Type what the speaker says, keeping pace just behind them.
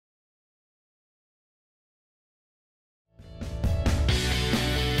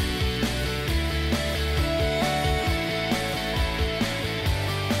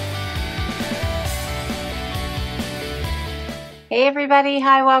Hey everybody,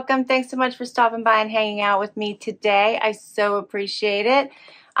 hi, welcome. Thanks so much for stopping by and hanging out with me today. I so appreciate it.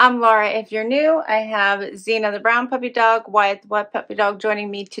 I'm Laura. If you're new, I have Zena the brown puppy dog, Wyatt the white puppy dog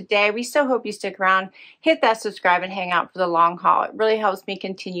joining me today. We so hope you stick around, hit that subscribe, and hang out for the long haul. It really helps me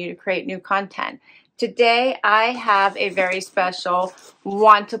continue to create new content. Today, I have a very special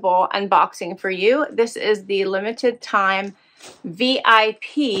Wantable unboxing for you. This is the limited time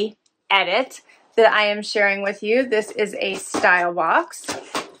VIP edit that I am sharing with you. This is a style box.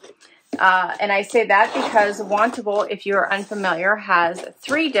 And I say that because Wantable, if you are unfamiliar, has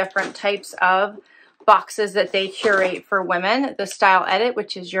 3 different types of boxes that they curate for women. The Style Edit,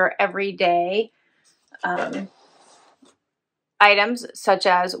 which is your everyday items such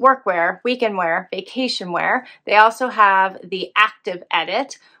as workwear, weekend wear, vacation wear. They also have the Active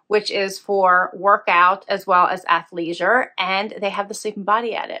Edit, which is for workout as well as athleisure. And they have the Sleep and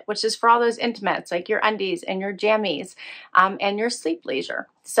Body Edit, which is for all those intimates like your undies and your jammies and your sleep leisure.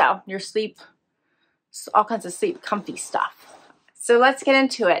 So your sleep, all kinds of sleep comfy stuff. So let's get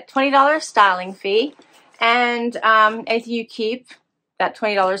into it. $20 styling fee. And if you keep that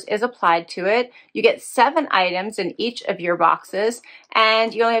 $20 is applied to it. You get 7 items in each of your boxes,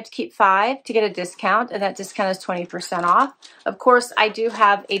 and you only have to keep 5 to get a discount, and that discount is 20% off. Of course, I do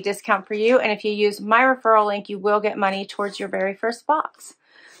have a discount for you, and if you use my referral link, you will get money towards your very first box.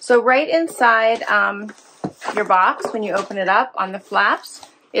 So right inside your box, when you open it up on the flaps,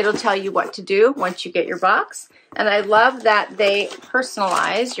 it'll tell you what to do once you get your box. And I love that they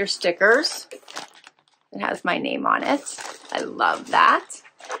personalize your stickers. It has my name on it. I love that.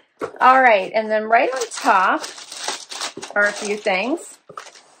 All right, and then right on top are a few things.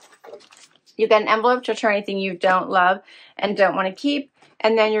 You get an envelope to return anything you don't love and don't want to keep,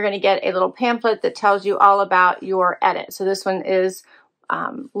 and then you're going to get a little pamphlet that tells you all about your edit. So this one is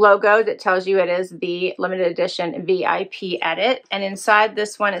logo that tells you it is the limited edition VIP edit, and inside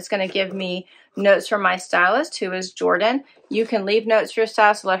this one it's going to give me notes from my stylist, who is Jordan. You can leave notes for your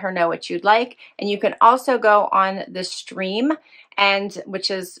stylist to let her know what you'd like, and you can also go on the stream, and which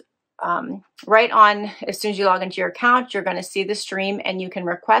is right on, as soon as you log into your account, you're going to see the stream, and you can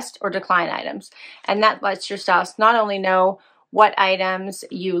request or decline items, and that lets your stylist not only know what items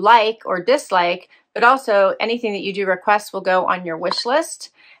you like or dislike, but also anything that you do request will go on your wish list,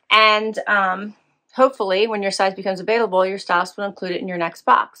 and hopefully when your size becomes available, your stylist will include it in your next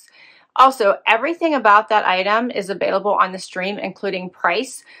box. Also, everything about that item is available on the stream, including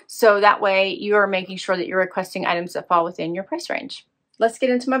price, so that way you are making sure that you're requesting items that fall within your price range. Let's get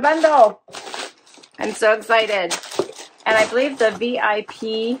into my bundle. I'm so excited. And I believe the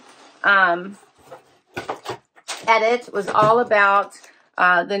VIP edit was all about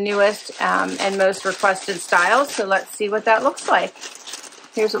the newest and most requested styles, so let's see what that looks like.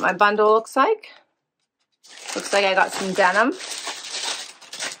 Here's what my bundle looks like. Looks like I got some denim.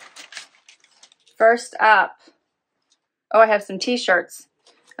 First up, I have some t-shirts.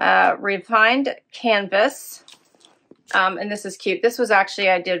 Refined canvas, and this is cute. This was actually,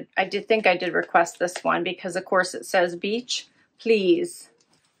 I did think I did request this one because of course it says beach, please.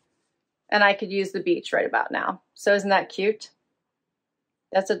 And I could use the beach right about now. So isn't that cute?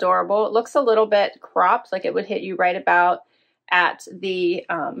 That's adorable. It looks a little bit cropped, like it would hit you right about at the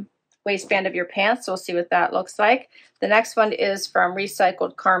waistband of your pants. So we'll see what that looks like. The next one is from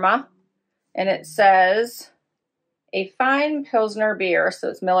Recycled Karma. And it says a fine Pilsner beer. So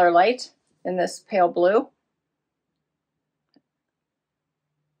it's Miller Lite in this pale blue.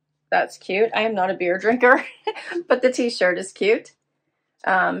 That's cute. I am not a beer drinker, but the t-shirt is cute.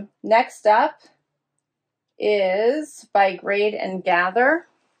 Next up is by Grade and Gather.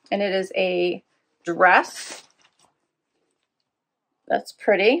 And it is a dress. That's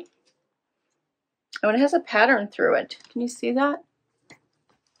pretty. Oh, and it has a pattern through it. Can you see that?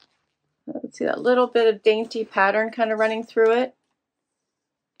 Let's see that little bit of dainty pattern kind of running through it.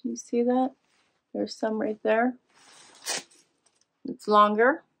 Can you see that? There's some right there. It's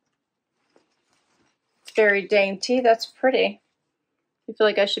longer. It's very dainty. That's pretty. I feel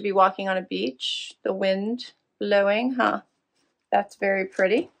like I should be walking on a beach. The wind blowing, huh? That's very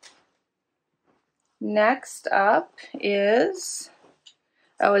pretty. Next up is,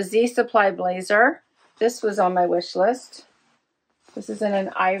 a Z Supply blazer. This was on my wish list. This is in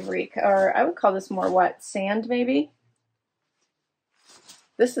an ivory, or I would call this more what, sand maybe?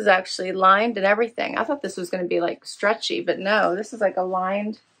 This is actually lined and everything. I thought this was going to be like stretchy, but no, this is like a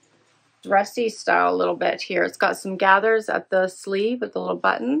lined dressy style a little bit here. It's got some gathers at the sleeve with the little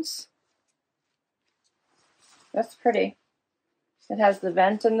buttons. That's pretty. It has the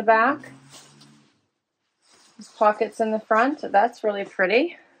vent in the back. There's pockets in the front. That's really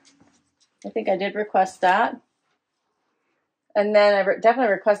pretty. I think I did request that. And then I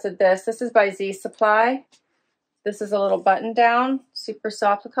definitely requested this. This is by Z Supply. This is a little button down, super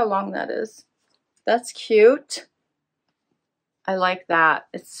soft. Look how long that is. That's cute. I like that.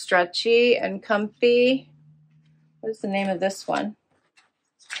 It's stretchy and comfy. What is the name of this one?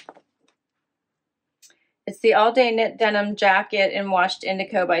 It's the All Day Knit Denim Jacket in Washed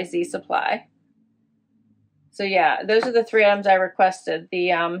Indigo by Z Supply. So yeah, those are the 3 items I requested.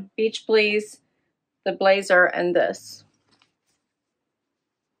 The Beach Please, the blazer, and this.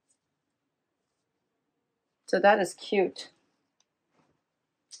 So that is cute.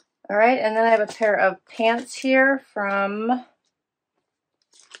 All right, and then I have a pair of pants here from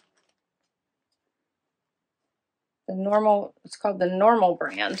the Normal, it's called the Normal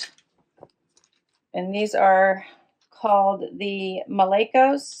brand. And these are called the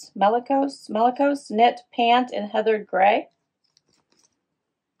Malakos Knit Pant in Heathered Gray.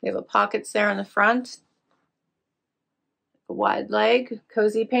 They have pockets there in the front. A wide leg,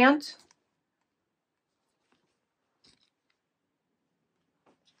 cozy pant.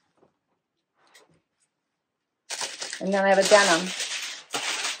 And then I have a denim.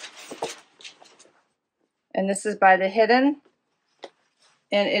 And this is by The Hidden.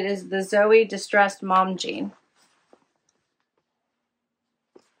 And it is the Zoey Distressed Mom Jean.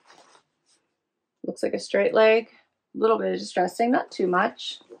 Looks like a straight leg. A little bit of distressing, not too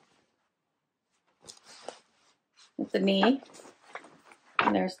much. At the knee.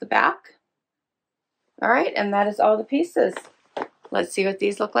 And there's the back. All right, and that is all the pieces. Let's see what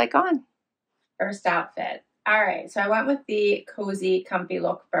these look like on. First outfit. All right, so I went with the cozy, comfy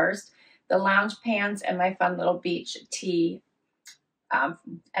look first. The lounge pants and my fun little beach tee,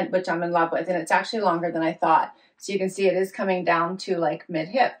 which I'm in love with. And it's actually longer than I thought. So you can see it is coming down to like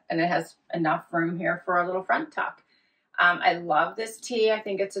mid-hip, and it has enough room here for a little front tuck. I love this tee. I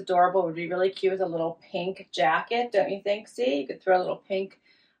think it's adorable. It would be really cute with a little pink jacket, don't you think? See, you could throw a little pink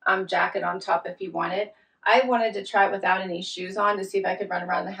jacket on top if you wanted. I wanted to try it without any shoes on to see if I could run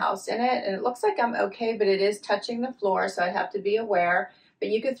around the house in it. And it looks like I'm okay, but it is touching the floor, so I'd have to be aware. But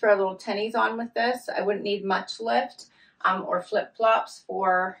you could throw little tennies on with this. I wouldn't need much lift or flip-flops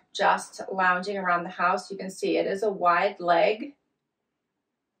for just lounging around the house. You can see it is a wide leg.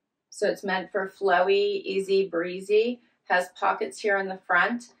 So it's meant for flowy, easy, breezy. Has pockets here in the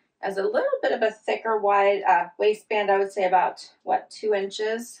front. Has a little bit of a thicker, wide waistband. I would say about, what, 2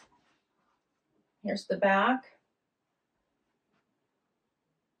 inches. Here's the back.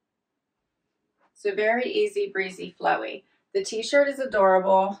 So very easy, breezy, flowy. The t-shirt is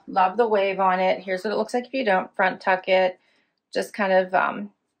adorable. Love the wave on it. Here's what it looks like if you don't front tuck it. Just kind of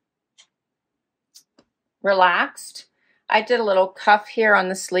relaxed. I did a little cuff here on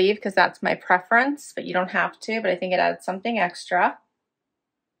the sleeve because that's my preference, but you don't have to, but I think it adds something extra.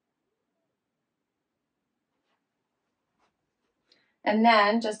 And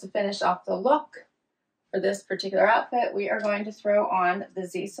then just to finish off the look for this particular outfit, we are going to throw on the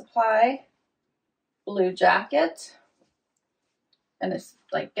Z Supply blue jacket. And it's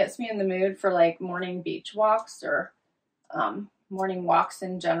like gets me in the mood for like morning beach walks or morning walks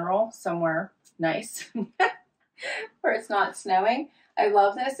in general, somewhere nice where it's not snowing. I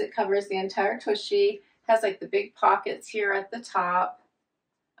love this. It covers the entire tushy, has like the big pockets here at the top.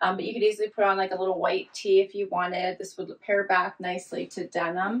 But you could easily put on like a little white tee if you wanted. This would pair back nicely to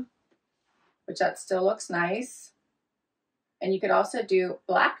denim, which that still looks nice. And you could also do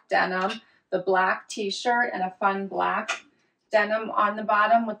black denim, the black t-shirt, and a fun black denim on the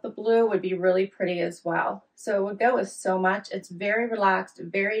bottom with the blue would be really pretty as well. So it would go with so much. It's very relaxed,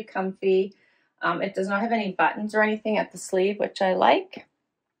 very comfy. It does not have any buttons or anything at the sleeve, which I like.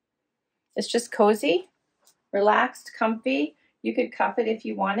 It's just cozy, relaxed, comfy. You could cuff it if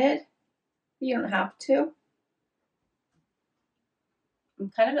you wanted. You don't have to.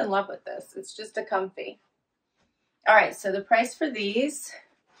 I'm kind of in love with this. It's just a comfy. All right, so the price for these,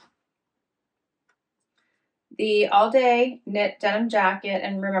 the All Day Knit Denim Jacket,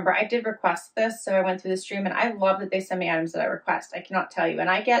 and remember, I did request this, so I went through the stream, and I love that they send me items that I request. I cannot tell you. And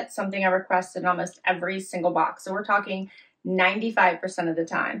I get something I request in almost every single box. So we're talking 95% of the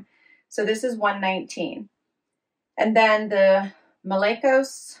time. So this is $119. And then the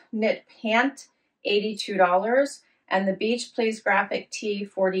Malakos Knit Pant, $82. And the Beach Please Graphic Tee,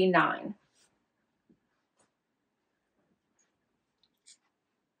 $49.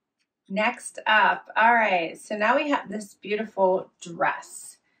 Next up, all right, so now we have this beautiful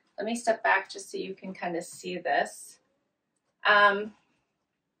dress. Let me step back just so you can kind of see this. I'm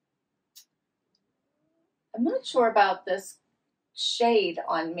not sure about this shade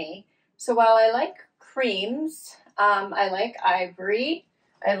on me. So while I like creams, I like ivory,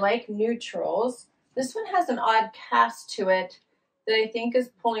 I like neutrals, This one has an odd cast to it that I think is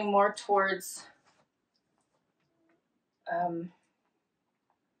pulling more towards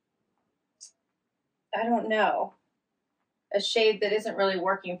I don't know, a shade that isn't really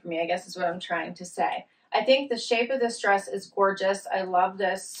working for me, I guess is what I'm trying to say. I think the shape of this dress is gorgeous. I love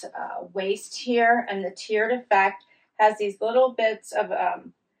this waist here, and the tiered effect has these little bits of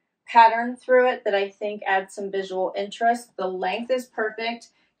pattern through it that I think adds some visual interest. The length is perfect,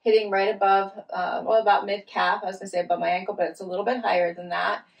 hitting right above, well, about mid-calf. I was going to say above my ankle, but it's a little bit higher than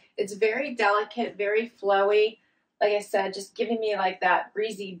that. It's very delicate, very flowy. Like I said, just giving me like that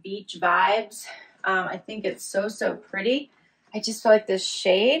breezy beach vibes. I think it's so, so pretty. I just feel like this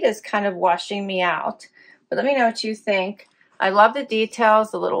shade is kind of washing me out. But let me know what you think. I love the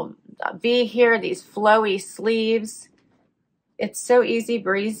details, the little V here, these flowy sleeves. It's so easy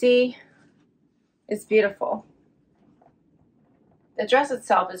breezy. It's beautiful. The dress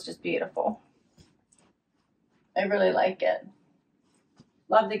itself is just beautiful. I really like it.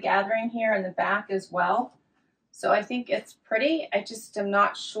 Love the gathering here in the back as well. So I think it's pretty. I just am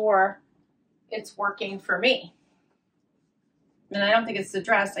not sure it's working for me. And I don't think it's the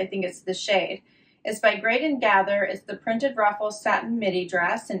dress, I think it's the shade. It's by Grade & Gather. It's the printed Ruffle satin midi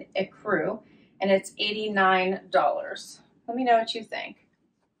dress in ecru, and it's $89. Let me know what you think.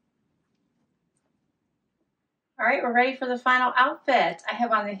 All right, we're ready for the final outfit. I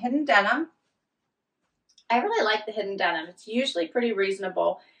have on the hidden denim. I really like the hidden denim. It's usually pretty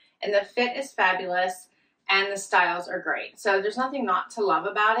reasonable, and the fit is fabulous, and the styles are great. So there's nothing not to love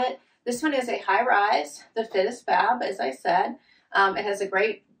about it. This one is a high rise. The fit is fab, as I said. It has a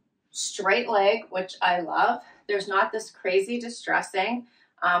great straight leg, which I love. There's not this crazy distressing,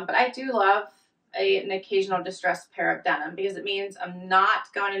 but I do love an occasional distressed pair of denim because it means I'm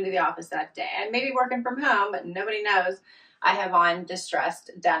not going into the office that day. I may be working from home, but nobody knows I have on distressed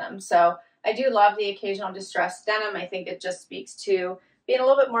denim. So I do love the occasional distressed denim. I think it just speaks to being a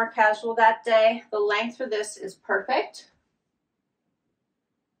little bit more casual that day. The length for this is perfect.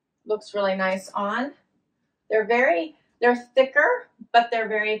 Looks really nice on. They're thicker, but they're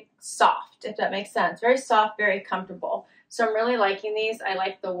very soft, if that makes sense. Very soft, very comfortable. So I'm really liking these. I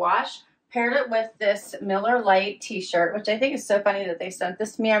like the wash. Paired it with this Miller Lite t-shirt, which I think is so funny that they sent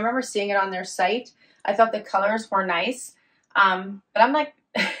this to me. I remember seeing it on their site. I thought the colors were nice. But I'm like,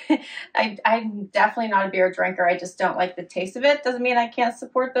 I'm definitely not a beer drinker. I just don't like the taste of it. Doesn't mean I can't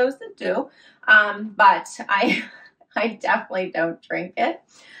support those that do. But I definitely don't drink it.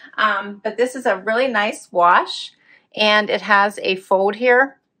 But this is a really nice wash, and it has a fold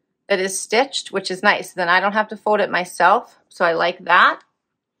here that is stitched, which is nice. Then I don't have to fold it myself, so I like that.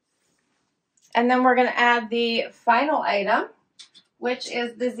 And then we're going to add the final item, which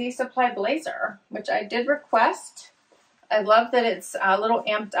is the Z Supply blazer, which I did request. I love that it's a little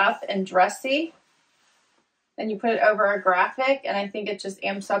amped up and dressy. Then you put it over a graphic, and I think it just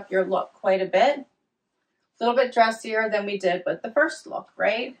amps up your look quite a bit. A little bit dressier than we did with the first look,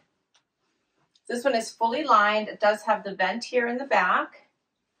 right? This one is fully lined. It does have the vent here in the back.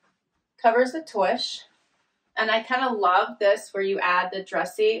 Covers the tush. And I kind of love this where you add the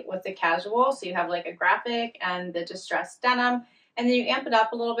dressy with the casual. So you have like a graphic and the distressed denim. And then you amp it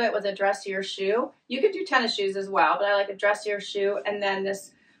up a little bit with a dressier shoe. You could do tennis shoes as well, but I like a dressier shoe. And then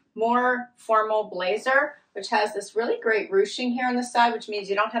this more formal blazer, which has this really great ruching here on the side, which means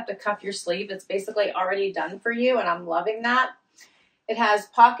you don't have to cuff your sleeve. It's basically already done for you, and I'm loving that. It has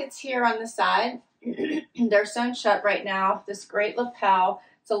pockets here on the side. They're sewn shut right now. This great lapel.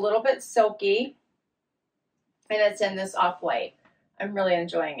 It's a little bit silky, and it's in this off-white. I'm really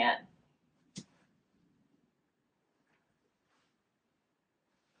enjoying it.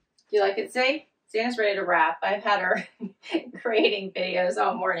 Do you like it, Zay? Zana's ready to wrap. I've had her creating videos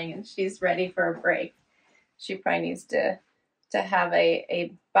all morning, and she's ready for a break. She probably needs to have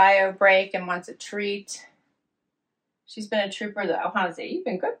a bio break and wants a treat. She's been a trooper though, huh, Zay? You've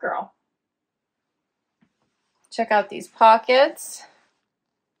been good, girl. Check out these pockets.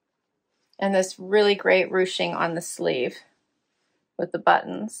 And this really great ruching on the sleeve with the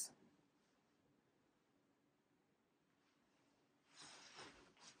buttons.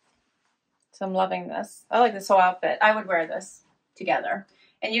 So I'm loving this. I like this whole outfit. I would wear this together.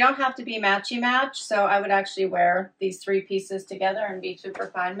 And you don't have to be matchy match, so I would actually wear these three pieces together and be super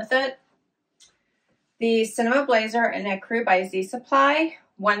fine with it. The Cinema Blazer in Ecru by Z Supply,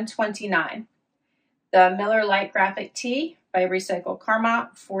 $129. The Miller Lite Graphic Tee by Recycle Karma,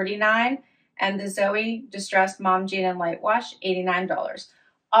 $49. And the Zoey Distressed Mom Jean and Light Wash, $89.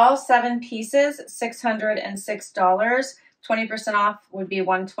 All 7 pieces, $606. 20% off would be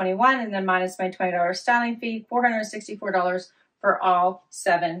 $121, and then minus my $20 styling fee, $464 for all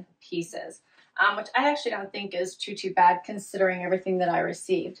 7 pieces. which I actually don't think is too bad considering everything that I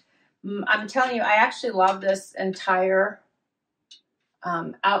received. I'm telling you, I actually love this entire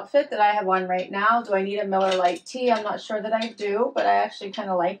outfit that I have on right now. Do I need a Miller Lite tee? I'm not sure that I do, but I actually kind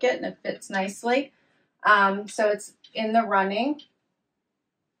of like it and it fits nicely. So it's in the running.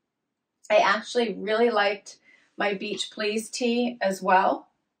 I actually really liked my Beach Please tee as well.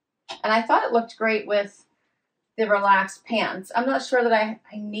 And I thought it looked great with the relaxed pants. I'm not sure that I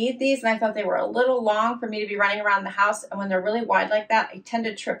need these, and I thought they were a little long for me to be running around the house. And when they're really wide like that, I tend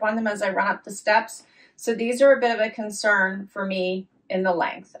to trip on them as I run up the steps. So these are a bit of a concern for me in the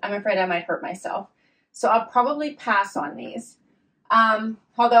length. I'm afraid I might hurt myself. So I'll probably pass on these.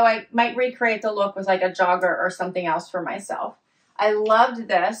 Although I might recreate the look with like a jogger or something else for myself. I loved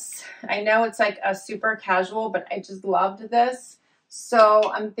this. I know it's like a super casual, but I just loved this.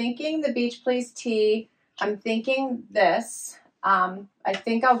 So I'm thinking the Beach Please tee. I'm thinking this. I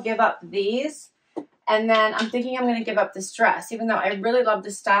think I'll give up these. And then I'm thinking I'm going to give up this dress. Even though I really love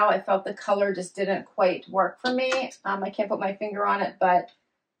the style, I felt the color just didn't quite work for me. I can't put my finger on it, but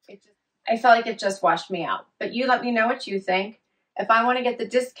I felt like it just washed me out. But you let me know what you think. If I want to get the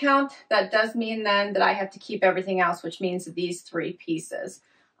discount, that does mean then that I have to keep everything else, which means these 3 pieces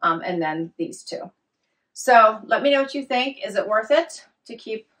and then these 2. So let me know what you think. Is it worth it to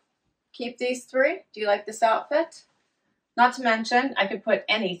keep these 3? Do you like this outfit? Not to mention, I could put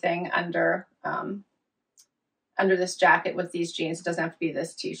anything under this jacket with these jeans. It doesn't have to be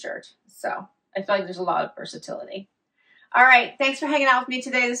this t-shirt. So I feel like there's a lot of versatility. All right, thanks for hanging out with me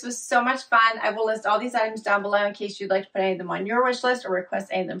today. This was so much fun. I will list all these items down below in case you'd like to put any of them on your wish list or request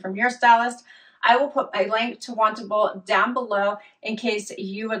any of them from your stylist. I will put a link to Wantable down below in case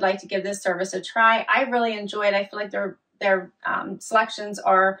you would like to give this service a try. I really enjoy it. I feel like their selections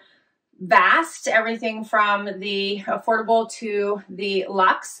are vast, everything from the affordable to the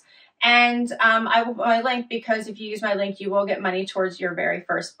luxe. And I will put my link because if you use my link, you will get money towards your very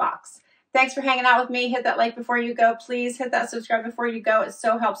first box. Thanks for hanging out with me. Hit that like before you go. Please hit that subscribe before you go. It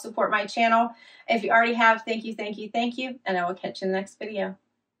so helps support my channel. If you already have, thank you, thank you, thank you. And I will catch you in the next video.